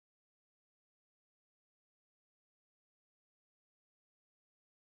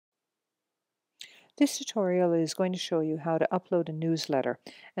This tutorial is going to show you how to upload a newsletter,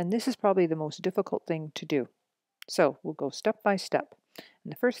 and this is probably the most difficult thing to do. So we'll go step by step.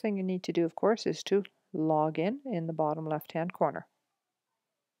 And the first thing you need to do, of course, is to log in the bottom left-hand corner.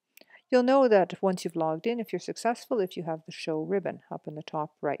 You'll know that once you've logged in, if you're successful, if you have the show ribbon up in the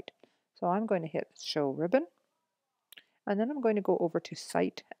top right. So I'm going to hit show ribbon, and then I'm going to go over to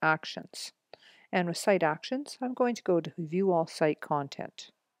Site Actions. And with Site Actions, I'm going to go to View All Site Content.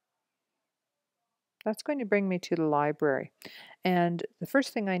 That's going to bring me to the library. And the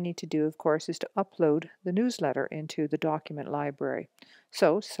first thing I need to do, of course, is to upload the newsletter into the document library.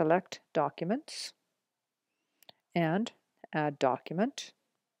 So select Documents and Add Document.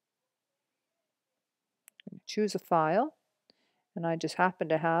 Choose a file, and I just happen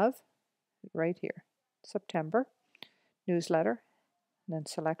to have right here, September newsletter, and then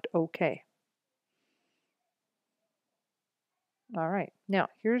select OK. All right, now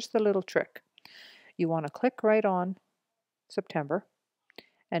here's the little trick. You want to click right on September,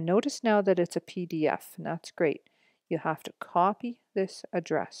 and notice now that it's a PDF, and that's great. You have to copy this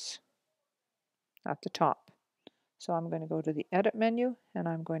address at the top. So I'm going to go to the Edit menu, and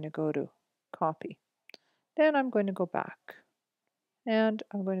I'm going to go to Copy. Then I'm going to go back, and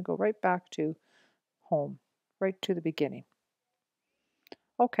I'm going to go right back to Home, right to the beginning.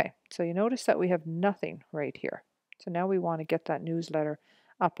 Okay, so you notice that we have nothing right here. So now we want to get that newsletter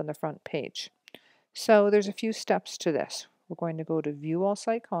up on the front page. So there's a few steps to this. We're going to go to View All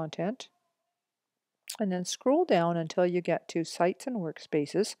Site Content, and then scroll down until you get to Sites and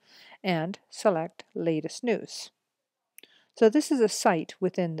Workspaces and select Latest News. So this is a site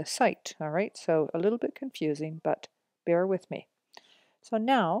within the site, all right? So a little bit confusing, but bear with me. So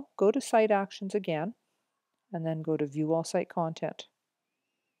now go to Site Actions again, and then go to View All Site Content.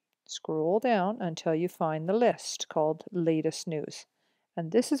 Scroll down until you find the list called Latest News.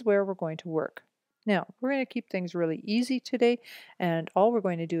 And this is where we're going to work. Now, we're going to keep things really easy today, and all we're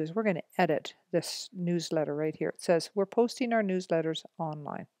going to do is we're going to edit this newsletter right here. It says we're posting our newsletters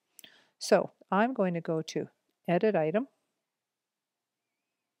online. So I'm going to go to Edit Item.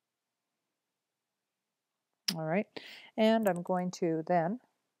 All right, and I'm going to then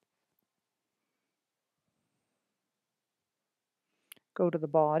go to the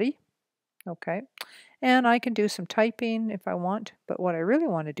body. Okay, and I can do some typing if I want, but what I really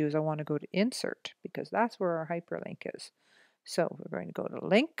want to do is I want to go to Insert, because that's where our hyperlink is. So we're going to go to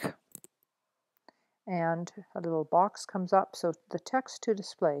Link, and a little box comes up. So the text to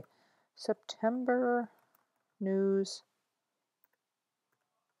display, September news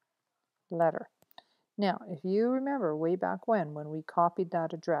letter. Now, if you remember way back when we copied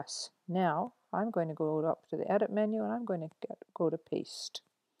that address, now I'm going to go up to the Edit menu, and I'm going to go to Paste.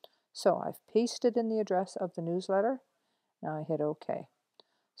 So I've pasted in the address of the newsletter. Now I hit OK.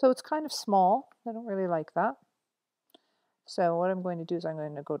 So it's kind of small. I don't really like that. So what I'm going to do is I'm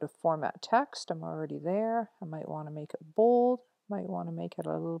going to go to Format Text. I'm already there. I might want to make it bold. Might want to make it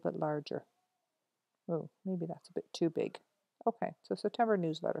a little bit larger. Oh, maybe that's a bit too big. Okay, so September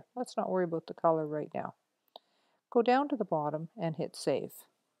newsletter. Let's not worry about the color right now. Go down to the bottom and hit Save.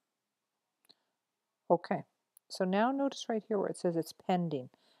 Okay, so now notice right here where it says it's pending.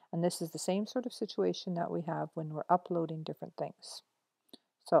 And this is the same sort of situation that we have when we're uploading different things.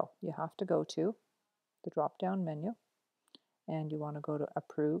 So you have to go to the drop-down menu, and you want to go to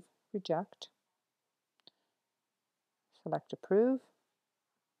Approve, Reject. Select Approve,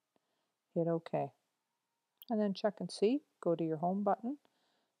 hit OK. And then check and see, go to your Home button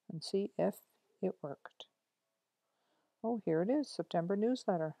and see if it worked. Oh, here it is, September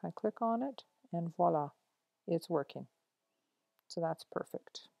newsletter. I click on it and voila, it's working. So that's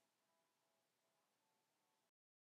perfect.